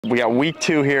We got week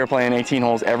 2 here, playing 18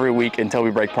 holes every week until we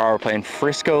break par. We're playing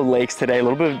Frisco Lakes today. A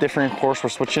little bit of a different course. We're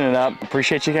switching it up.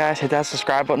 Appreciate you guys. Hit that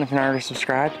subscribe button if you're not already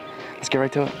subscribed. Let's get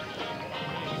right to it.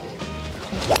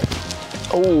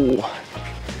 Oh.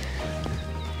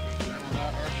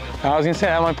 I was gonna say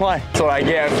that might play. That's what I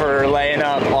get for laying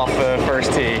up off the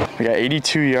first tee. We got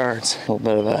 82 yards. A little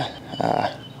bit of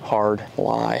a hard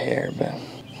lie here, but.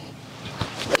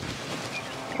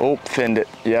 Oh, thinned it.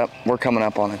 Yep, we're coming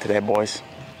up on it today, boys.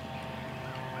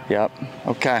 Yep,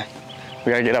 okay.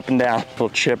 We gotta get up and down. Little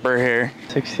chipper here,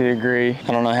 60 degree.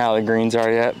 I don't know how the greens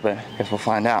are yet, but I guess we'll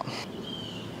find out.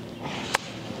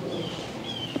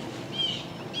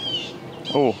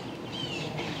 Oh.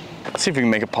 Let's see if we can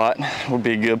make a putt. Would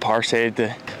be a good par save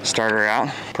to start her out.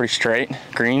 Pretty straight.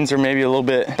 Greens are maybe a little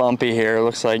bit bumpy here. It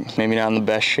looks like maybe not in the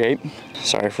best shape.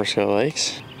 Sorry, Frisco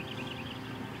Lakes.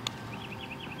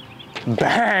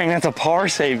 Bang, that's a par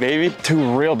save, baby.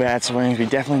 2 real bad swings. We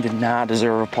definitely did not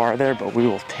deserve a par there, but we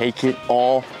will take it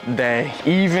all day.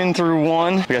 Even through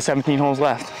 1. We got 17 holes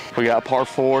left. We got par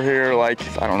 4 here, like,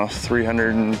 I don't know,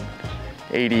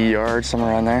 380 yards,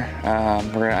 somewhere around there.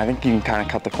 I think you can kind of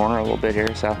cut the corner a little bit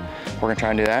here, so we're gonna try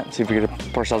and do that. See if we can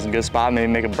put ourselves in a good spot,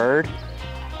 maybe make a bird.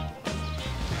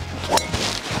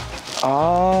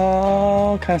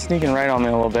 Oh, kind of sneaking right on me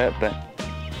a little bit, but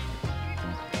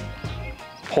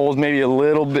hole's maybe a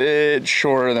little bit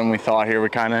shorter than we thought here. We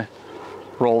kind of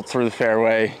rolled through the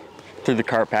fairway, through the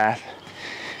cart path.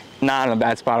 Not in a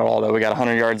bad spot at all though. We got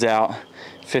 100 yards out,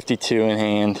 52 in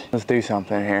hand. Let's do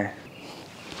something here.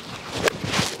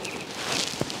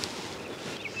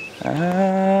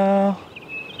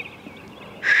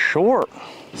 Short.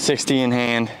 60 in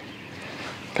hand.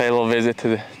 Pay a little visit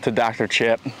to Dr.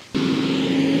 Chip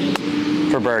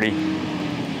for birdie.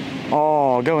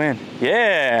 Oh, go in.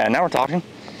 Yeah, now we're talking.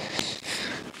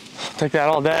 Take that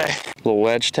all day. Little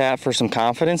wedge tap for some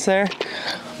confidence there.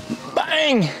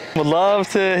 Bang! Would love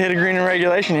to hit a green in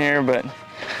regulation here, but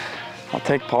I'll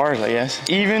take pars, I guess.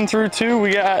 Even through 2,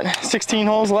 we got 16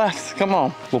 holes left. Come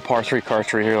on. Little par 3 cart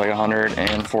 3 here, like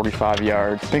 145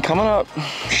 yards. Been coming up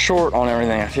short on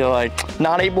everything. I feel like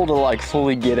not able to like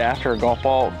fully get after a golf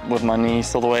ball with my knee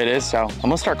still the way it is, so I'm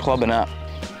gonna start clubbing up.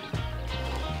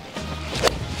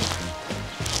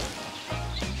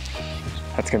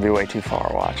 That's gonna be way too far,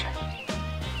 watch.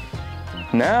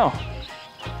 No,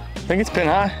 I think it's been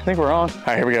high. I think we're on. All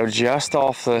right, here we go, just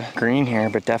off the green here,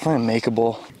 but definitely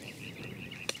makeable.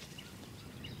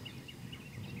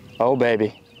 Oh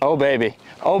baby, oh baby,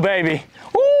 oh baby.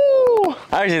 Woo!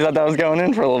 I actually thought that was going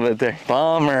in for a little bit there.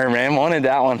 Bummer, man, wanted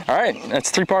that one. All right, that's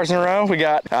 3 pars in a row. We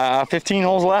got 15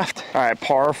 holes left. All right,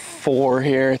 par 4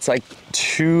 here. It's like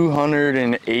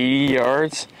 280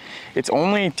 yards. It's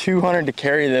only 200 to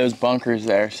carry those bunkers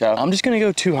there, so I'm just gonna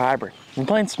go 2 hybrid. I'm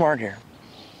playing smart here.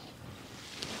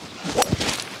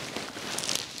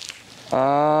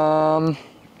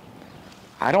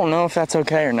 I don't know if that's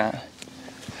okay or not.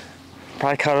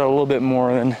 Probably cut it a little bit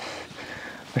more than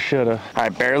I should have. All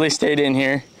right, barely stayed in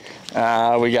here.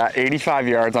 We got 85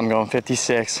 yards. I'm going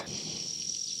 56.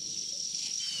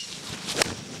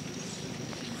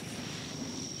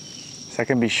 Is that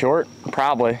gonna be short?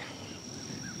 Probably.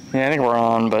 Yeah, I think we're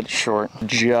on, but short.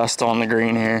 Just on the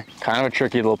green here. Kind of a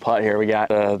tricky little putt here. We got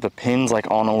the pins like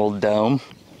on a little dome.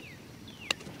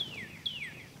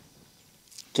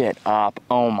 Get up.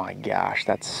 Oh my gosh,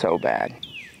 that's so bad.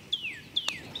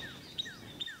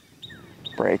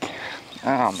 Break.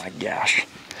 Oh my gosh.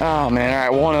 Oh man,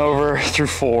 all right, 1 over through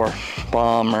 4.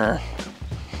 Bummer.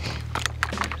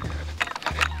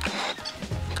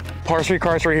 Par 3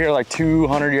 cart 3 here, like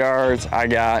 200 yards. I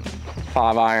got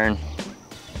 5 iron.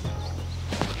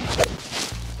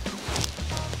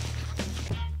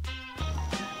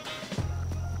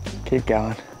 Keep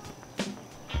going.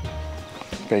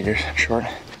 Figures, short.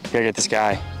 Gotta get this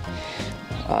guy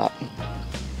up.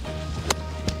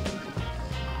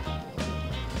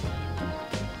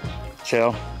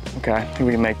 Chill. Okay, I think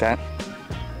we can make that.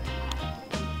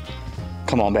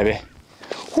 Come on, baby.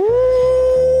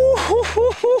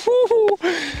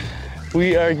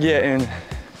 We are getting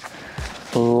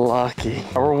lucky.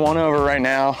 We're 1 over right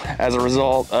now as a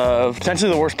result of potentially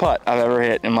the worst putt I've ever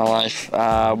hit in my life.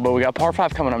 But we got par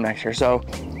 5 coming up next year, so.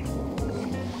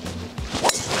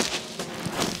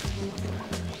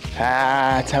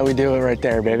 That's how we do it right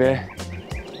there, baby.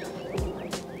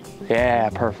 Yeah,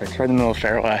 perfect, right in the middle of the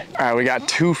fairway. All right, we got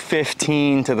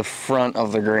 215 to the front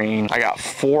of the green. I got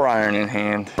 4 iron in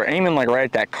hand. We're aiming like right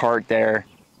at that cart there.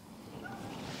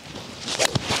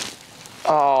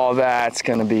 Oh, that's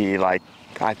gonna be like,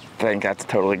 I think that's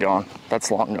totally gone.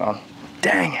 That's long gone.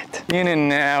 Dang it. In and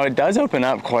now, it does open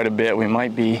up quite a bit. We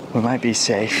might be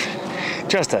safe.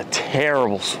 Just a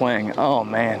terrible swing. Oh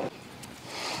man.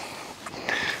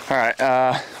 All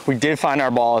right, we did find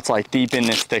our ball. It's like deep in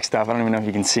this thick stuff. I don't even know if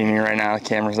you can see me right now. The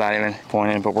camera's not even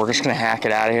pointed, but we're just gonna hack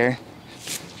it out of here.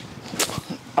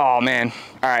 Oh man.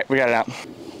 All right, we got it out.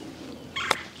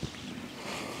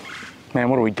 Man,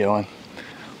 what are we doing?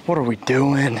 What are we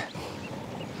doing?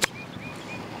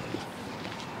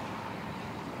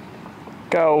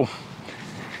 Go.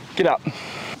 Get up.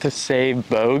 To save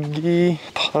bogey.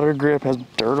 Putter grip has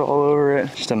dirt all over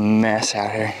it. Just a mess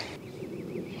out here.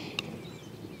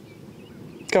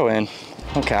 Go in.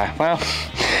 Okay, well.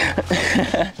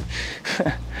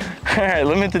 All right,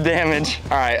 limit the damage.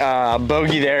 All right,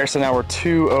 bogey there. So now we're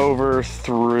 2 over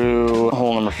through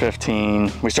hole number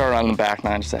 15. We started on the back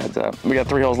 9, just a heads up. We got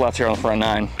 3 holes left here on the front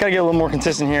 9. Gotta get a little more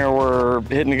consistent here. We're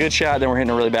hitting a good shot, then we're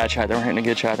hitting a really bad shot, then we're hitting a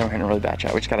good shot, then we're hitting a really bad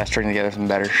shot. We just gotta string together some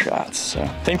better shots. So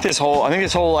I think this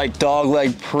hole like dog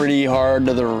leg pretty hard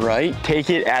to the right. Take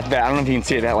it at that, I don't know if you can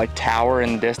see it, that like tower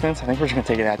in the distance. I think we're just gonna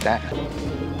take it at that.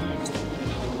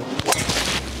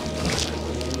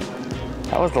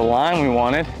 That was the line we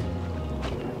wanted.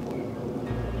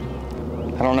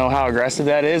 I don't know how aggressive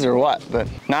that is or what, but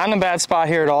not in a bad spot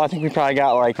here at all. I think we probably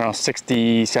got like, I don't know,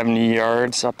 60, 70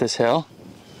 yards up this hill.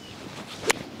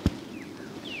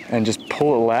 And just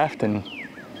pull it left and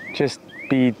just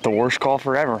be the worst call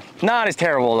forever. Not as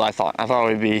terrible as I thought. I thought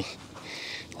we'd be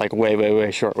like way, way, way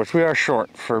short, which we are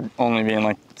short for only being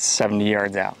like 70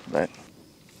 yards out, but.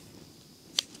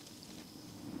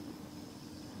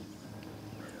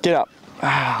 Get up.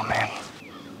 Oh man.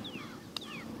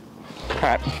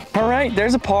 All right,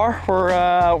 there's a par.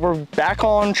 We're back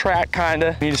on track,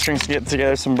 kinda. Need to string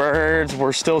together some birds.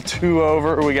 We're still 2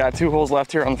 over. We got 2 holes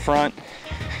left here on the front,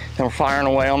 and we're firing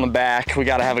away on the back. We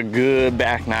gotta have a good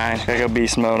back 9. Gotta go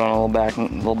beast mode on a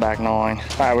little back 9. All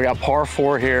right, we got par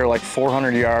 4 here, like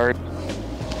 400 yards.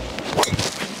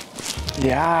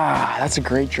 Yeah, that's a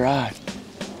great drive.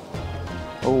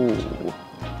 Oh.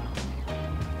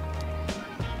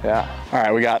 Yeah. All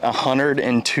right, we got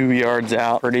 102 yards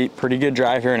out. Pretty good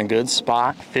drive here in a good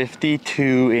spot.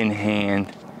 52 in hand.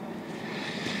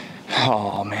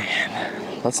 Oh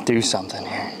man, let's do something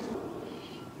here.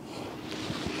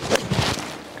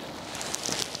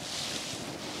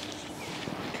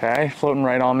 Okay, floating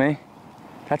right on me.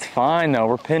 That's fine though,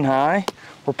 we're pin high.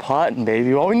 We're putting,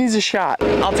 baby. All we need is a shot.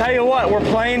 I'll tell you what, we're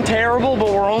playing terrible,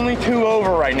 but we're only 2 over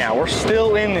right now. We're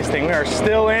still in this thing. We are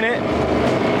still in it.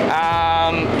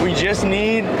 We just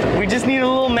need a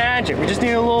little magic. We just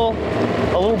need a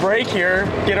little break here.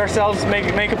 Get ourselves make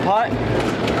a putt,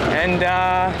 and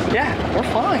yeah, we're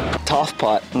fine. Tough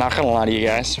putt. Not gonna lie to you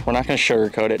guys. We're not gonna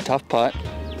sugarcoat it. Tough putt.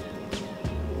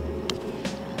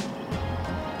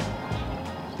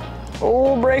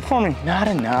 Oh, break for me. Not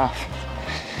enough.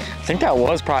 I think that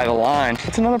was probably the line.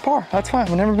 It's another par. That's fine.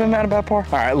 We've never been mad about par.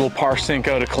 All right, a little par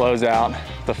cinco to close out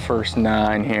the first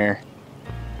 9 here.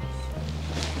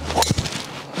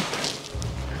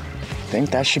 I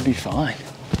think that should be fine.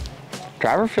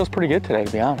 Driver feels pretty good today,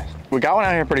 to be honest. We got one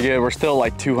out here pretty good. We're still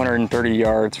like 230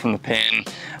 yards from the pin,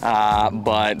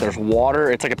 but there's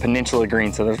water. It's like a peninsula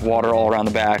green, so there's water all around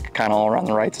the back, kind of all around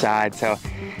the right side. So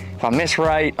if I miss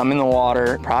right, I'm in the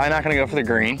water. Probably not gonna go for the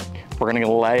green. We're gonna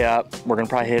go lay up. We're gonna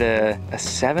probably hit a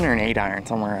 7 or an 8 iron,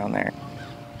 somewhere around there.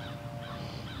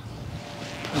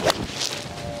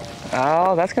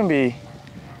 Oh, that's gonna be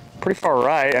pretty far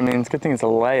right. I mean, it's a good thing it's a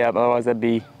layup, otherwise that'd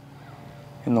be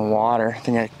in the water. I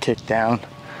think I kicked down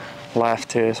left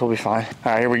too, so we'll be fine.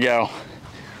 All right, here we go.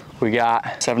 We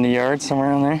got 70 yards, somewhere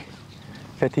around there.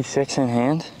 56 in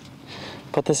hand.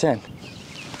 Put this in.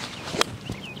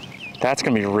 That's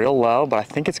gonna be real low, but I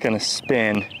think it's gonna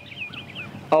spin.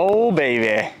 Oh,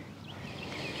 baby.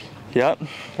 Yep,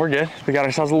 we're good. We got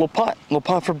ourselves a little putt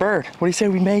for bird. What do you say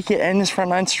we make it, end this front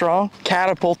 9 strong?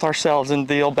 Catapult ourselves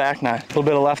into the old back 9. A little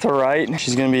bit of left or right.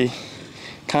 She's gonna be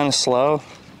kind of slow.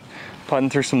 Putting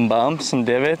through some bumps, some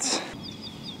divots.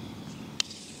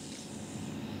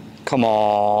 Come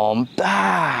on.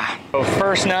 Ah. So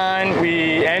first 9,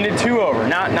 we ended 2 over.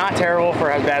 Not terrible for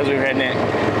as bad as we were hitting it.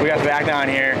 We got the back 9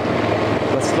 here.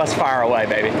 Let's fire away,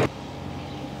 baby.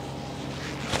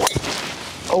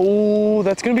 Oh,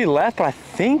 that's gonna be left, but I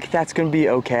think that's gonna be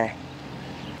okay.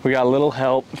 We got a little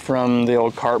help from the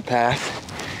old cart path.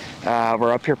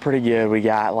 We're up here pretty good. We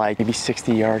got like maybe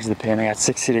 60 yards to the pin. I got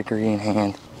 60° in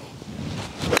hand.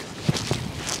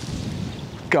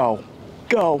 Go,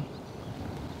 go.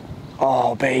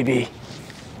 Oh, baby.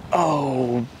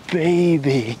 Oh,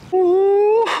 baby.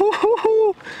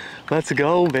 Ooh, let's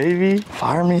go, baby.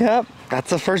 Fire me up. That's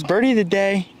the first birdie of the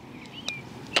day.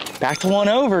 Back to 1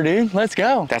 over, dude. Let's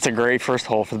go. That's a great first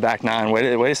hole for the back 9. Way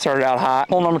to start it out hot.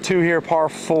 Hole number 2 here, par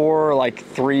 4, like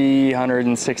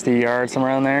 360 yards,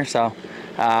 somewhere around there. So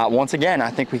once again, I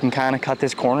think we can kind of cut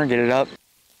this corner, get it up.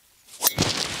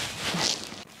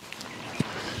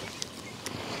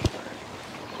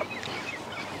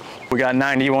 We got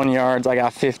 91 yards. I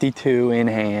got 52 in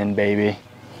hand, baby.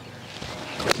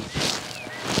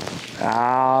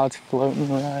 Ah, it's floating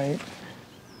right.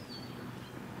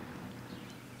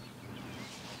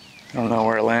 I don't know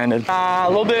where it landed. A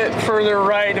little bit further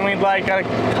right than we'd like. Got a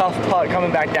tough putt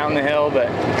coming back down the hill, but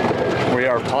we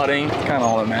are putting. It's kind of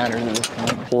all that matters at this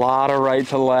point. A lot of right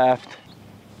to left.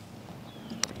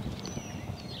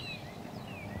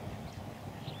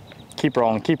 Keep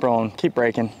rolling, keep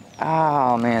breaking.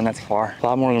 Oh man, that's far. A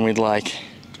lot more than we'd like.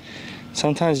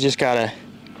 Sometimes you just gotta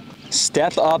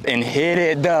step up and hit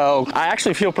it though. I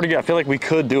actually feel pretty good. I feel like we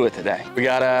could do it today. We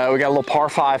got a little par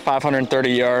 5,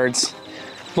 530 yards.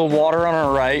 A little water on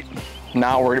our right.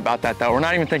 Not worried about that though. We're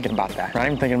not even thinking about that. Not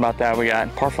even thinking about that. We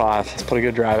got par 5. Let's put a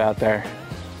good drive out there.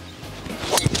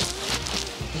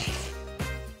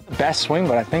 Best swing,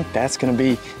 but I think that's gonna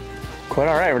be quite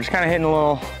all right. We're just kind of hitting a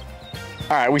little.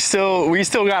 All right, we still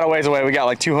got a ways away. We got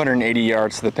like 280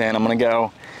 yards to the pin. I'm gonna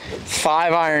go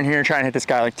 5 iron here, try and hit this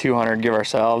guy like 200, give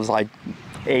ourselves like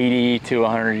 80 to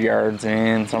 100 yards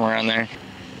in, somewhere around there.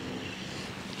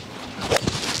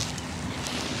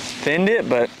 Thinned it,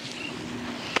 but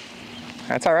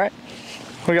that's all right.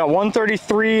 We got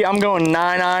 133, I'm going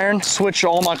 9 iron. Switched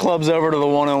all my clubs over to the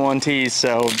 101 tees,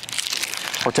 so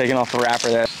we're taking off the wrapper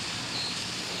there.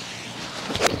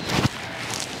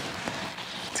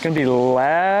 It's gonna be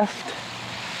left.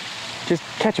 Just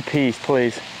catch a piece,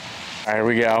 please. All right, here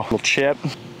we go. Little chip.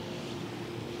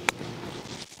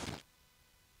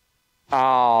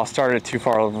 Oh, started too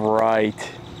far right.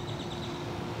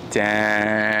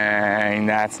 Dang,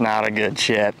 that's not a good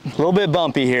chip. A little bit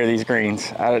bumpy here, these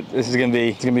greens. This is gonna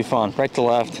be fun. Right to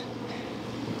left.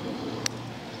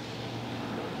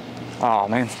 Oh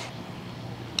man.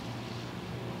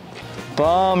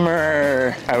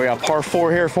 Bummer. All right, we got par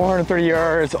 4 here, 430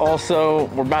 yards. Also,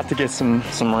 we're about to get some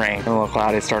rain. A little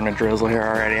cloudy, it's starting to drizzle here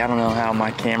already. I don't know how my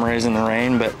camera is in the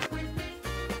rain, but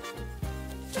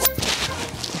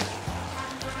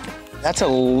that's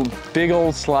a big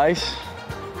old slice.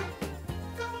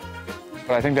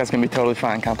 But I think that's gonna be totally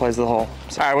fine. Kind of plays the hole.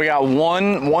 So, all right, we got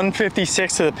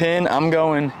 156 to the pin. I'm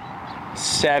going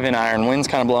 7 iron. Wind's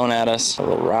kind of blowing at us. A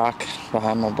little rock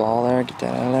behind my ball there. Get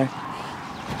that out of there.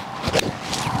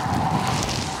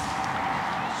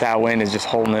 That wind is just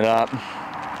holding it up.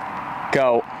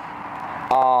 Go.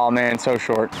 Oh man, so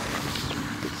short.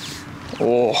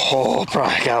 Oh,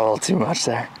 probably got a little too much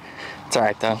there. It's all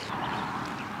right though.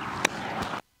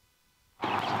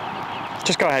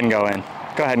 Just go ahead and go in.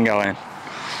 Go ahead and go in.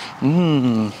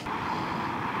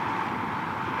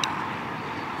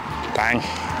 Bang.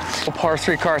 Par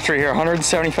 3 here,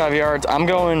 175 yards. I'm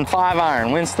going 5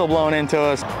 iron. Wind's still blowing into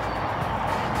us.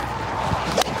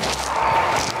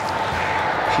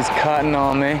 She's cutting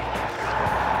on me.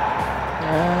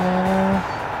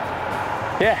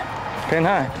 Yeah, pin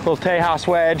high. Little Tejas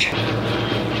wedge.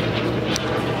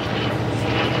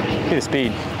 See the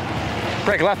speed.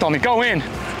 Break left on me, go in.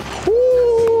 Woo!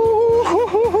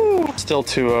 Still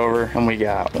 2 over, and we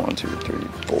got 1, 2, 3,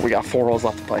 4. We got 4 holes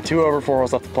left to play. 2 over, 4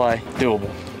 holes left to play.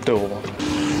 Doable, doable.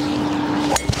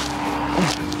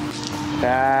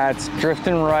 That's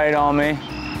drifting right on me.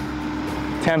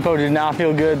 Tempo did not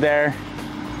feel good there.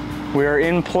 We're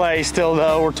in play still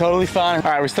though, we're totally fine.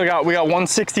 All right, we got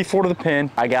 164 to the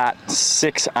pin. I got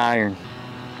 6 iron.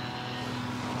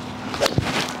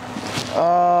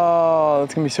 Oh,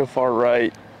 that's gonna be so far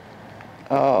right.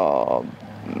 Oh,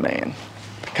 man.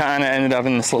 Kinda ended up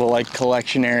in this little like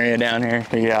collection area down here.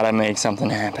 We gotta make something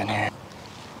happen here.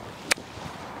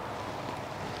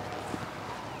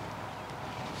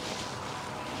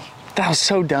 That was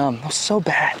so dumb, that was so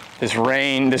bad. This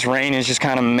rain is just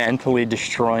kind of mentally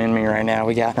destroying me right now.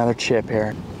 We got another chip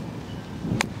here.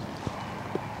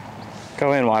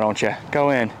 Go in, why don't you? Go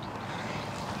in.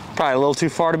 Probably a little too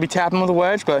far to be tapping with a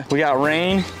wedge, but we got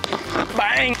rain.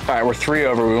 Bang! All right, we're 3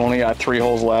 over. We've only got 3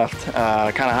 holes left.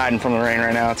 Kind of hiding from the rain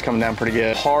right now. It's coming down pretty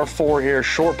good. Par 4 here,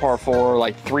 short par 4,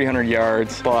 like 300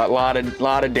 yards, but a lot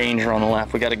of danger on the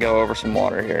left. We got to go over some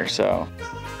water here, so.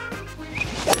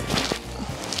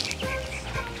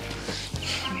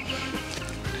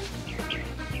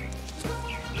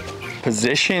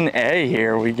 Position A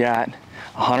here, we got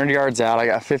 100 yards out. I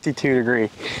got 52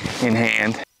 degree in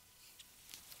hand.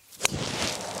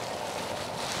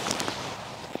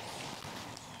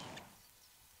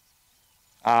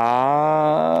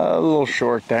 a little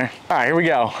short there. All right, here we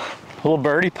go. A little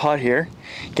birdie putt here.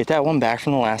 Get that one back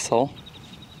from the last hole.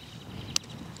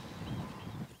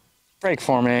 Break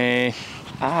for me.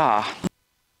 Ah.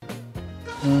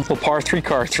 Little par 3,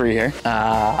 car 3 here.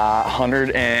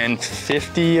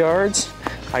 150 yards.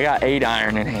 I got 8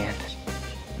 iron in hand.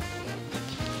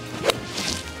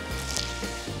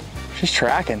 She's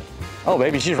tracking. Oh,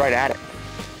 baby, she's right at it.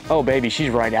 Oh, baby,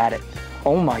 she's right at it.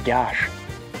 Oh my gosh.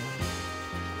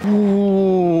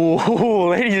 Ooh,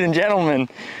 ladies and gentlemen,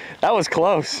 that was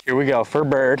close. Here we go, for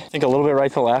bird. I think a little bit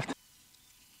right to left.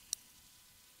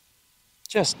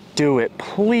 Just do it,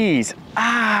 please.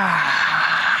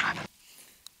 Ah.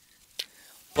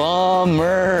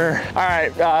 Bummer. All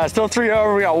right, still 3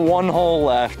 over. We got 1 hole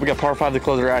left. We got par 5 to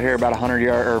close it out here, about 100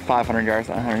 yards, or 500 yards,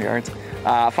 not 100 yards.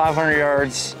 500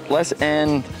 yards. Let's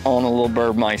end on a little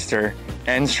Birdmeister.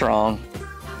 End strong.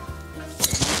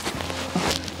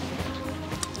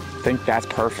 I think that's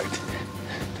perfect.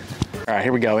 All right,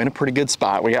 here we go, in a pretty good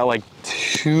spot. We got like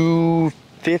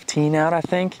 215 out, I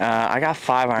think. I got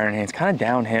 5 iron hands, kind of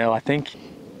downhill, I think.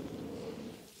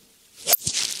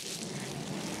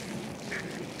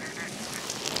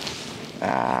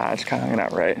 Just kind of hanging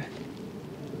out right.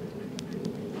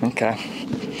 Okay,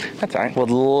 that's all right. Would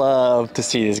love to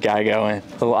see this guy going. A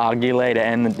little Aguile to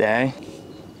end the day.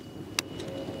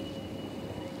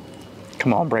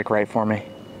 Come on, break right for me.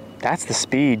 That's the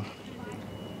speed.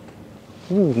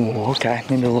 Ooh, okay,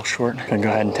 maybe a little short. Gonna go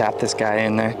ahead and tap this guy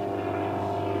in there.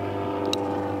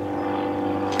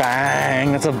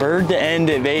 Bang, that's a bird to end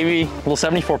it, baby. A little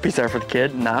 74 piece there for the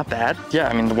kid, not bad. Yeah,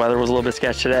 I mean, the weather was a little bit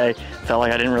sketchy today. Felt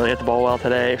like I didn't really hit the ball well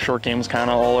today. Short game was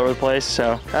kind of all over the place.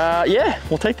 So yeah,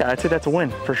 we'll take that. I'd say that's a win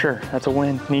for sure. That's a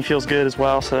win. Knee feels good as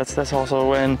well, so that's also a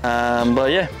win. But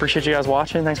yeah, appreciate you guys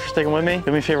watching. Thanks for sticking with me.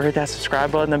 Do me a favor, hit that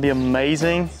subscribe button. That'd be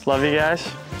amazing. Love you guys.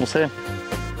 We'll see you.